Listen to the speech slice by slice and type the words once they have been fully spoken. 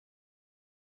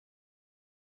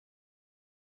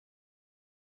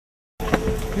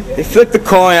They flipped the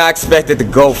coin, I expected to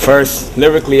go first.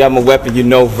 Lyrically, I'm a weapon, you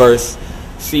know verse.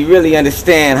 So you really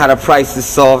understand how the price is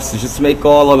soft, so just make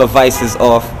all the vices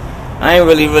off. I ain't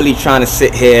really trying to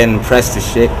sit here and impress the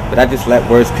shit, but I just let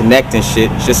words connect and shit,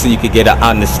 just so you could get an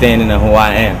understanding of who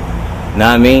I am. Know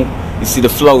what I mean? You see the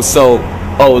flow so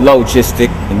logistic,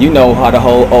 and you know how the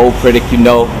whole old critic, you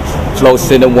know, flows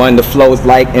in the one, the flow's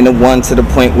like in the one to the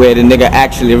point where the nigga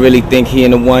actually really think he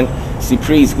in the one. See,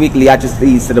 Pre's weekly, I just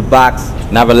lead to the box,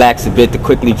 and I relax a bit to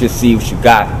quickly just see what you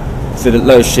got. So the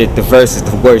little shit, the verse is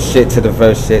the worst shit to the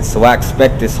verse shit, so I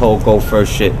expect this whole go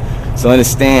first shit. So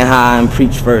understand how I'm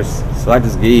preach first. So I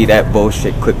just give you that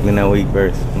bullshit quickly in that weak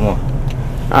verse. Come on.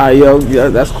 Alright, yo, yeah,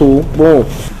 that's cool. Boom.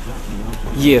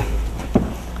 Yeah.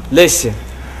 Listen.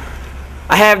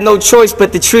 I have no choice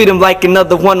but to treat him like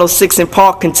another 106 in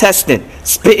Park contestant.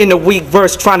 Spitting a weak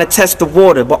verse trying to test the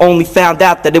water, but only found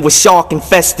out that it was shark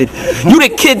infested. You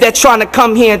the kid that trying to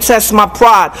come here and test my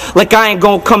pride, like I ain't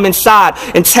gonna come inside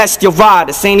and test your ride.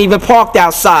 This ain't even parked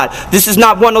outside. This is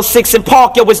not 106 in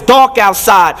Park, yo, it's dark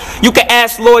outside. You can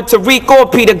ask Lord Tariq or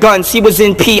Peter Guns, he was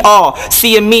in PR,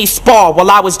 seeing me spar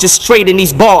while I was just straight in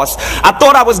these bars. I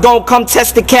thought I was gonna come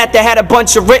test the cat that had a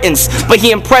bunch of writtens, but he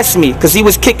impressed me, cause he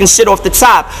was kicking shit off the top.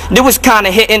 It was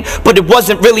kinda hitting, but it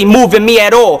wasn't really moving me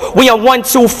at all. We on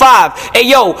 125. Hey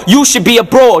yo, you should be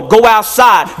abroad. Go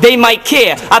outside. They might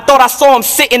care. I thought I saw him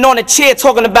sitting on a chair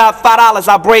talking about $5.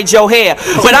 I'll braid your hair.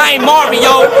 But I ain't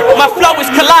Mario. My flow is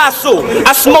colossal.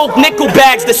 I smoke nickel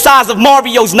bags the size of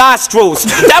Mario's nostrils.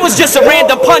 That was just a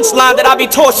random punchline that I be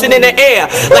tossing in the air.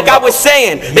 Like I was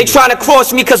saying, they trying to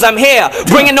cross me cause I'm here.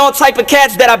 Bringing all type of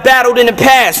cats that I battled in the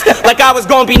past. Like I was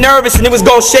gonna be nervous and it was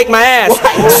gonna shake my ass.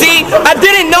 See, I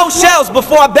didn't know Shells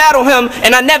before I battled him,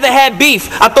 and I never had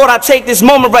beef. I thought I'd take this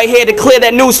moment right here to clear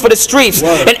that news for the streets.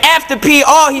 And after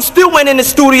PR, he still went in the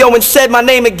studio and said my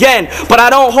name again. But I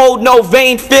don't hold no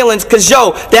vain feelings, cause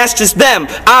yo, that's just them.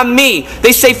 I'm me.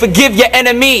 They say forgive your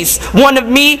enemies. One of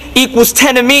me equals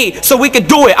 10 of me. So we could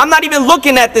do it. I'm not even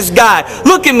looking at this guy.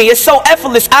 Look at me, it's so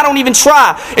effortless, I don't even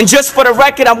try. And just for the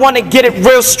record, I wanna get it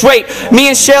real straight. Me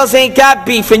and Shells ain't got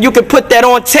beef, and you can put that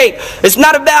on tape. It's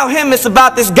not about him, it's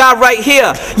about this guy right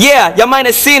here. Yeah, y'all might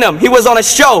have seen him. He was on a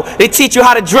show. They teach you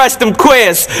how to dress them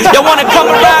queers. Y'all wanna come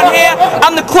around here?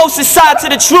 I'm the closest side to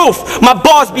the truth. My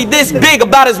bars be this big,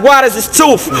 about as wide as his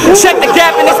tooth. Check the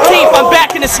gap in his teeth, I'm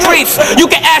back in the streets. You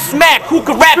can ask Mac, who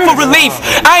can rap for relief.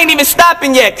 I ain't even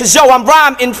stopping yet, cause yo, I'm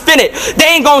rhyme infinite. They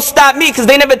ain't gonna stop me, cause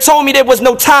they never told me there was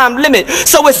no time limit.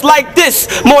 So it's like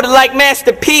this, more than like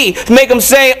Master P. Make them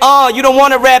say, you don't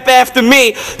wanna rap after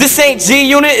me. This ain't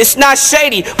G-Unit, it's not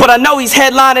shady, but I know he's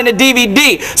headlining the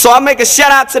DVD. So I make a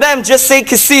shout out to them just so they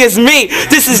can see it's me.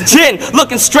 This is Jin,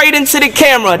 looking straight into the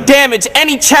camera. Damage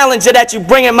any challenger that you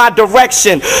bring in my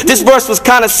direction. This verse was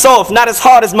kinda soft, not as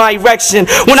hard as my erection.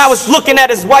 When I was looking at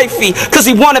his wifey, cause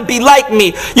he wanna be like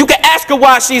me. You can ask her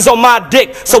why she's on my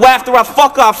dick. So after I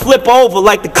fuck her, I flip her over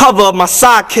like the cover of my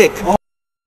sidekick.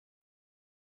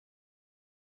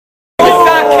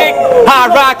 High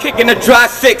ride kicking a dry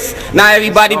six. Now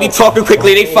everybody be talking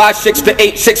quickly. They 5 6 to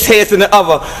 8 6 hairs in the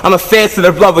other. I'm a fan to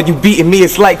the brother. You beating me,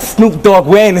 it's like Snoop Dogg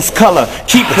wearing his color.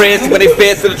 Keep prayers when they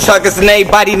fans to the chuckers, and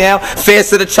everybody now fans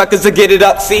to the chuckers to get it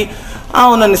up. See, I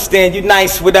don't understand. You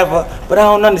nice, whatever, but I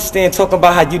don't understand talking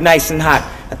about how you nice and hot.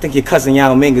 I think your cousin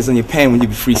Yao Ming is on your pen when you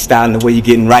be freestyling the way you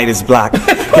getting writer's block.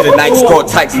 Get a nice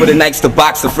Gore-Tex with a nice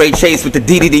box of Frey Chase with the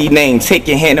DDD name. Take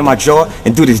your hand in my jaw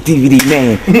and do this DVD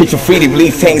name. Get your freely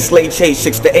bleed tank, slave chase,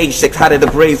 6 to 8 6. How did the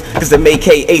braids? Cause it make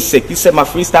K-A-sick. You said my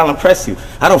freestyle impress you.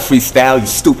 I don't freestyle, you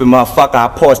stupid motherfucker. I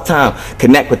pause time,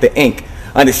 connect with the ink.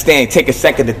 Understand, take a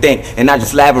second to think, and I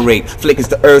just elaborate. Flick is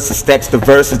the earth, the stacks, the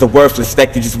verse is the worthless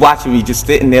stack. You just watching me, just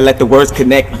sitting there, let the words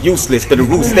connect. Useless to the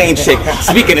root stain chick.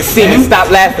 Speaking of semen,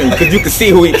 stop laughing, cause you can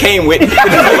see who he came with.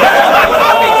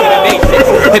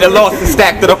 Hit a lost and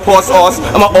stack to the pause os.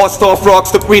 I'm an all-star frog,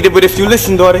 still read it, but if you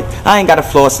listen, daughter, I ain't got a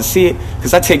floss to see it.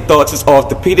 Cause I take thoughts as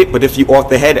orthopedic, but if you off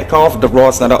the head, I come off the raw,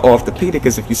 it's not an orthopedic.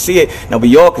 Cause if you see it, now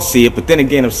we all can see it. But then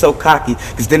again, I'm so cocky,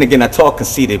 cause then again I talk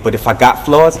conceited. But if I got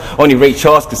flaws, only Ray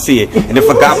Charles can see it. And if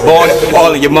I got bars,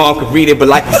 all of your mom could read it. But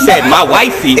like you said, my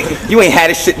wifey, you ain't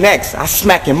had this shit next. I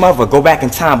smack your mother, go back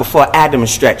in time before Adam and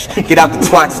stretch. Get out the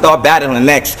twat, start battling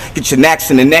next. Get your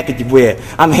knacks in the neck that you wear.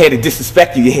 I'm here to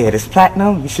disrespect you, hear this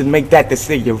platinum? You should make that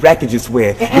say your record just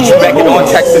wear. Get your record on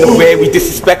text in the way we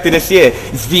disrespected this year.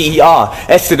 It's V-E-R.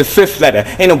 S to the 5th letter.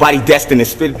 Ain't nobody destined to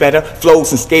spit better.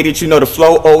 Flows and skated, you know the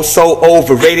flow, oh so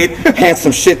overrated.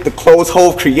 Handsome shit, the clothes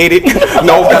Hove created.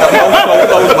 No, got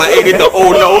a low, my aided, the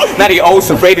oh no. Now they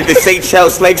also rated the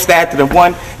Seychelles leg stat to the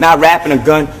one. Not rapping a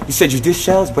gun. You said you did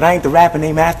shells, but I ain't the rapper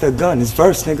named after a gun. It's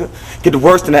verse, nigga. Get the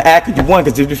worst in the act if you won,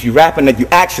 cause if you rapping that you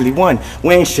actually won.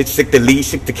 We ain't shit sick the lead,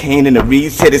 sick the cane and the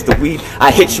reeds, hit is the weed.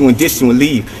 I hit you and diss you and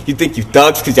leave. You think you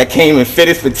thugs cause I came and fit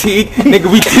as fatigue?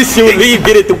 Nigga, we diss you and leave.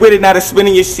 Get it the wit it, not a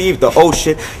spinning your sheath. The old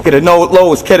shit, get a no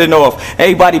low is cutting off.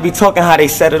 Everybody be talking how they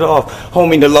set it off.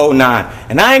 Homie, the low 9.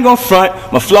 And I ain't gon' front,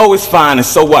 my flow is fine. And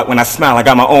so what, when I smile, I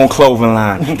got my own clothing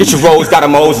line. Get your rolls, got a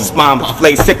Moses mom, but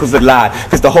flay sickles a lot.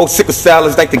 Cause the whole sickle cell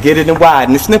is like to get it in wide.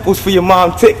 And the snipples for your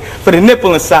mom tick, for the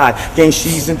nipple inside. Gain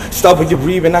sheezing, stubble your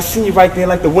breathing. I seen you right there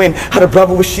like the wind. How the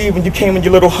brother was sheaving, you came in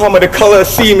your little Hummer, the color of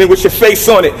semen with your face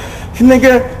on it.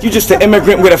 Nigga, you just an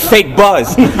immigrant with a fake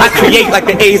buzz. I create like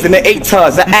the A's and the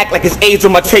ATARs. I act like it's AIDS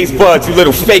on my taste buds. You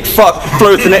little fake fuck,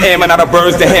 flirts in the air, man, out of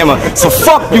birds to hammer. So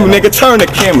fuck you, nigga, turn the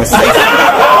camera.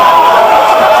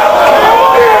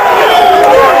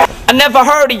 I never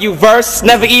heard of you, verse.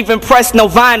 Never even pressed no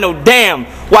vinyl, damn.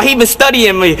 Why he been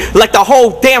studying me like the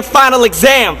whole damn final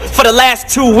exam for the last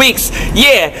 2 weeks.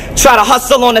 Yeah, try to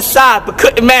hustle on the side, but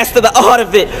couldn't master the art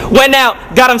of it. Went out,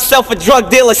 got himself a drug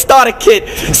dealer starter kit.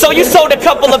 So you sold a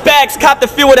couple of bags, copped a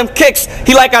few of them kicks.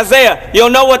 He like Isaiah, you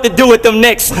don't know what to do with them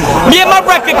nicks. Yeah, my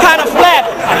record kinda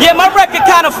flapped. Yeah, my record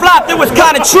kinda flopped, it was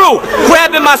kinda true.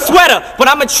 Grabbing my sweater, but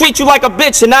I'ma treat you like a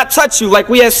bitch and not touch you like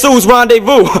we had Sue's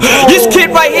rendezvous. This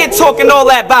kid right here talking all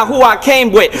that about who I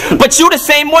came with. But you the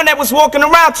same one that was walking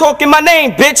around talking my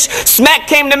name, bitch. Smack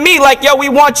came to me like, yo, we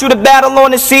want you to battle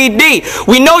on the CD.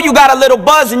 We know you got a little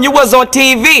buzz and you was on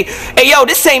TV. Hey, yo,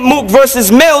 this ain't Mook versus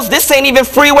Mills. This ain't even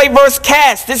Freeway versus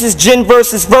Cass. This is Gin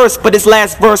versus Verse, but his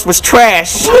last verse was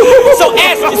trash. So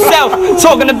ask yourself,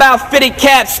 talking about fitted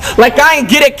caps, like I ain't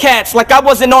get it cats, like I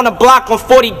wasn't on a block on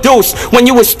 40 Deuce when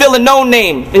you was still a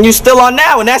no-name, and you still are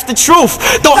now, and that's the truth.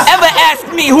 Don't ever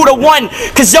ask me who the one,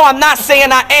 cause yo, I'm not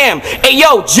saying I am. Hey,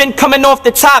 yo, Gin coming off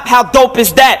the top, how dope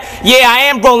is that? Yeah, I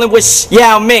am rolling with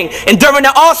Yao Ming. And during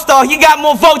the All-Star, he got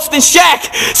more votes than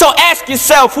Shaq. So ask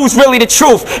yourself who's really the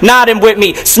truth. Nodding with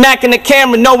me, smacking the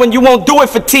camera, knowing you won't do it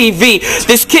for TV.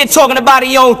 This kid talking about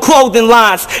he own clothing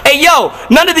lines. Hey, yo,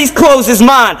 none of these clothes is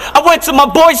mine. I went to my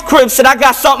boy's crib, said I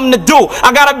got something to do.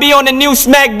 I gotta be on the new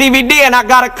Smack DVD and I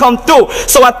gotta come through.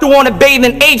 So I threw on a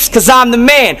bathing apes cause I'm the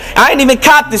man. I ain't even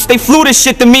caught this, they flew this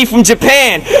shit to me from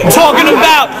Japan. Talking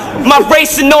about my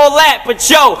race and all that, but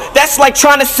yo, that's like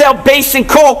trying to sell bass and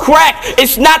call crack.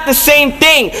 It's not the same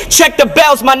thing. Check the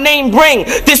bells my name ring.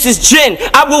 This is Gin,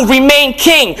 I will remain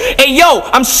king. Hey yo,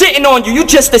 I'm shitting on you, you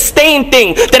just a stain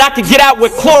thing that I could get out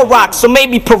with Clorox or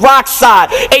maybe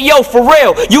peroxide. Hey yo, for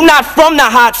real, you not from the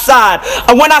hot side.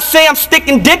 And when I say I'm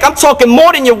sticking dick, I'm talking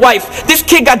more than your wife. This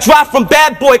kid got dropped from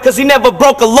Bad Boy cause he never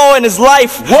broke a law in his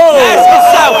life. Whoa. Ask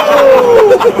yourself.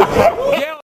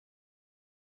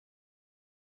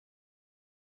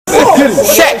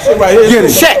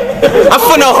 Check. I'm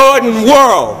from the hood and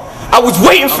world. I was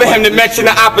waiting for him to mention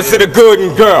the opposite of good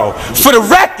and girl. For the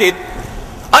record,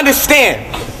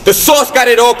 understand, the source got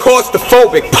it all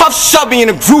claustrophobic. Puff Chubby in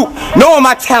a group, knowing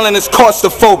my talent is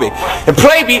claustrophobic. And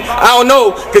Playbe, I don't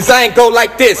know, cause I ain't go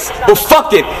like this. But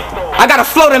fuck it, I got a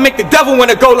flow to make the devil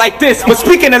wanna go like this. But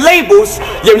speaking of labels,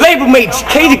 your label mate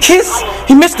Jadakiss,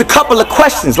 he missed a couple of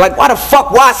questions, like why the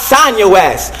fuck, why sign your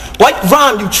ass? What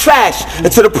rhyme you trash?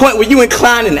 And to the point where you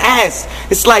incline and ask.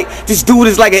 It's like, this dude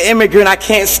is like an immigrant I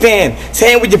can't stand.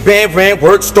 Saying with your band ran,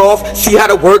 worked off, see how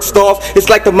the work's off. It's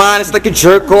like the mind, it's like a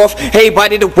jerk off. Hey,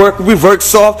 buddy, the work we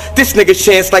works off. This nigga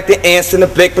chance like the ants in the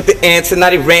blick, but the ants and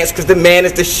not he rants, cause the man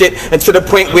is the shit. And to the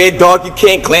point where, dog, you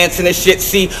can't glance in the shit.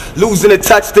 See, losing the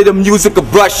touch to the music a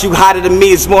brush. You hotter than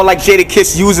me, it's more like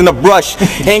Jadakiss using a brush.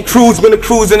 Ain't cruise when the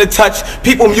cruise in the touch.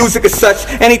 People music is such.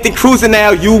 Anything cruising now,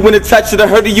 you when the touch of the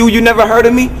hurt of you never heard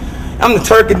of me? I'm the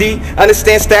Turkady,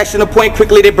 understand stacks in the point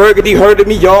quickly, they burgundy, heard of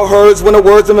me, y'all herds when the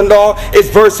words of an all, it's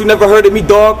verse, you never heard of me,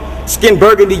 dog, skin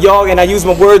burgundy, y'all, and I use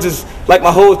my words as like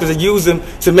my hoes, cause I use them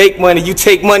to make money, you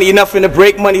take money, you're nothing to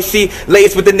break money, see,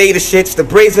 laced with the native shits, the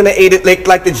brazen the aided lick,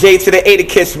 like the J to the Ada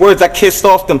kiss, words I kissed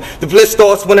off them, the bliss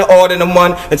thoughts when I order them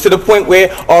one, and to the point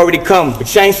where already come,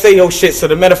 but you ain't say no shit, so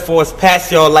the metaphors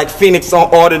pass y'all like Phoenix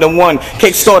on order them one,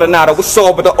 cake starter nada, what's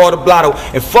all but the order blotto,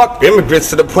 and fuck immigrants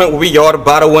to the point where we order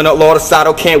bottle when the Lord of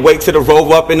Sato, can't wait to the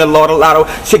roll up in the Lord of Lotto,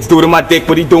 chicks do to my dick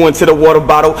what he doing to the water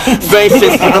bottle, fame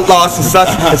shits for the lost and such,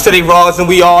 and to they raws and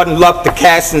we all and luck the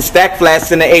cast and stack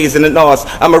flasks and the A's and the N's,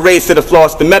 I'm a raise to the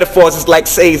floss, the metaphors is like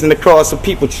Say's and the cross, so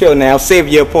people chill now, save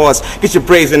your pause, get your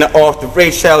braids in the off, the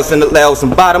ray shells and the lels,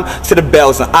 and bottom to the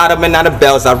bells, and autumn and out of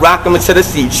bells, I rock them into the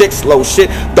sea, chicks low shit,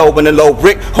 throwing a low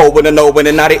brick, holding a no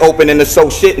and now they open in the so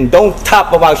shit, and don't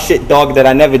top about shit, dog, that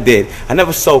I never did, I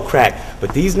never sold crack,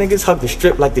 But these niggas hug the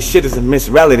strip like the shit is a missed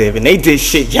relative, and they did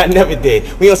shit y'all never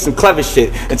did. We on some clever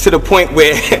shit, and to the point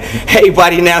where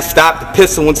everybody now stop the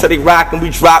pistol until they rock and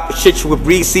we drop the shit you with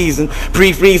breeze season,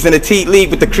 pre-freezing the teat league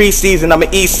with the crease season. I'm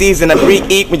an eat season, I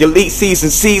eat when you leak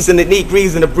season the need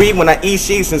reason to breathe when I eat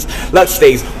seasons. Luck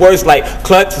stays, words like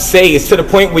clutch to say, it's to the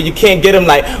point where you can't get them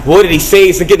like, what did he say?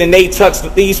 It's to get an A-touch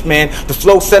the least, man. The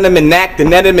flow sentiment act, the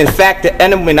netiment fact, the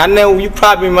enemy. I know you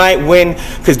probably might win,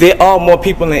 cause there are more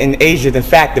people in Asia than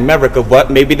fact America,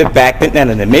 but maybe the back than none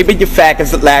of them. Maybe your fact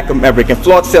is the lack of American.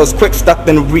 Flawed sales quick stuck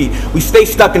in the read. We stay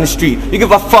stuck in the street. You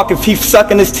give a fuck if he's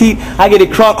sucking his teeth. I get it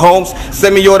crunk, Holmes.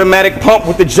 Semi-automatic pump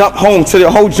with the jump home to the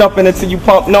whole jumping until you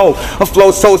pump. No, a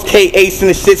flow souls K-Ace in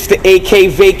the shits, the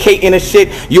AK vacating the shit.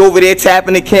 You over there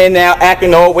tapping the can now,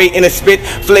 acting all weight in a spit.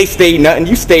 Flay stay nothing.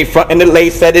 You stay front in the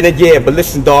late set in the year. But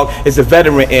listen, dog, it's a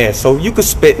veteran air, so you can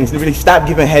spit and really stop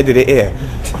giving head to the air.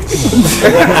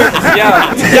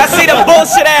 Y'all see the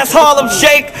bullshit ass Harlem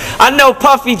Shake? I know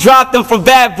Puffy dropped him from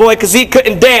Bad Boy cause he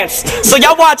couldn't dance. So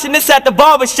y'all watching this at the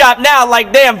barbershop now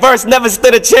like damn, Verse never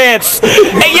stood a chance.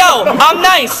 Hey yo, I'm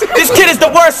nice. This kid is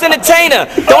the worst entertainer.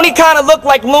 Don't he kinda look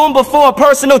like Loon before a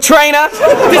personal trainer?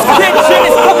 This kid shit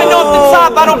is coming off the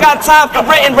top. I don't got time for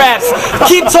written raps.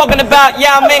 Keep talking about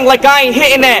Yao Ming like I ain't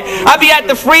hitting that. I be at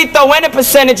the free throw and the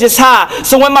percentage is high.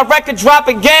 So when my record drop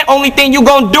again, only thing you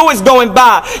gon' do is going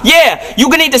by. Yeah, you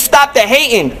gonna need to stop the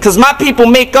hating, cause my people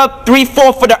make up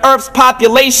 3/4 of the earth's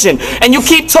population. And you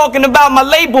keep talking about my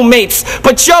label mates,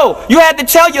 but yo, you had to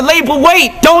tell your label,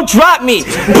 wait, don't drop me.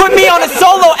 Put me on a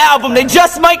solo album, they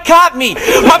just might cop me.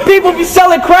 My people be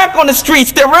selling crack on the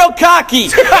streets, they're real cocky.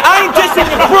 I ain't dissing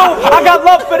your crew, I got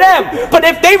love for them. But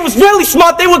if they was really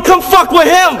smart, they would come fuck with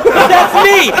him. That's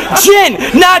me,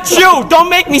 Jin, not you. Don't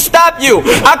make me stop you.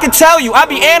 I can tell you, I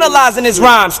be analyzing his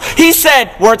rhymes. He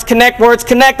said, words connect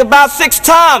about 6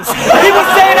 times. He was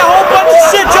saying a whole bunch of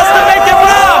shit just to make it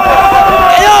rhyme.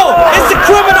 Hey, yo, it's the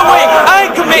criminal wing. I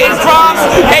ain't committing crimes.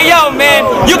 Hey, yo, man,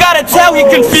 you gotta tell he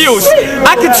confused.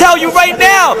 I can tell you right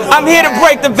now, I'm here to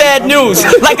break the bad news.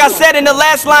 Like I said in the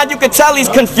last line, you can tell he's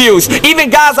confused. Even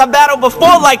guys I battled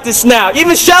before like this now.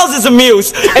 Even Shells is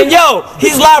amused. And yo,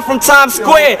 he's live from Times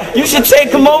Square. You should take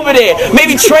him over there.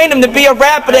 Maybe train him to be a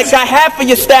rapper that got half of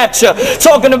your stature.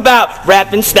 Talking about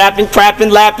rapping, snapping,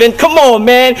 crapping, lapping. Come on,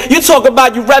 man. You talk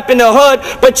about you repping the hood,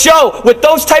 but yo, with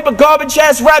those type of garbage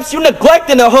ass raps, you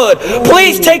neglecting the hood.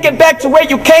 Please take it back to where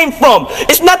you came from.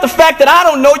 It's not the fact that I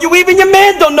don't know you, even your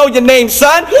man don't know your name,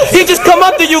 son. He just come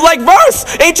up to you like Verse.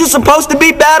 Ain't you supposed to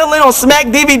be battling on Smack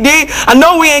DVD? I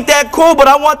know we ain't that cool, but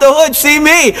I want the hood see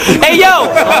me. Hey yo,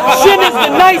 Shin is the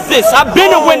nicest. I've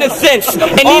been a winner since,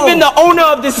 and even the owner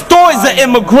of this store is an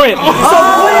immigrant. So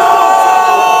please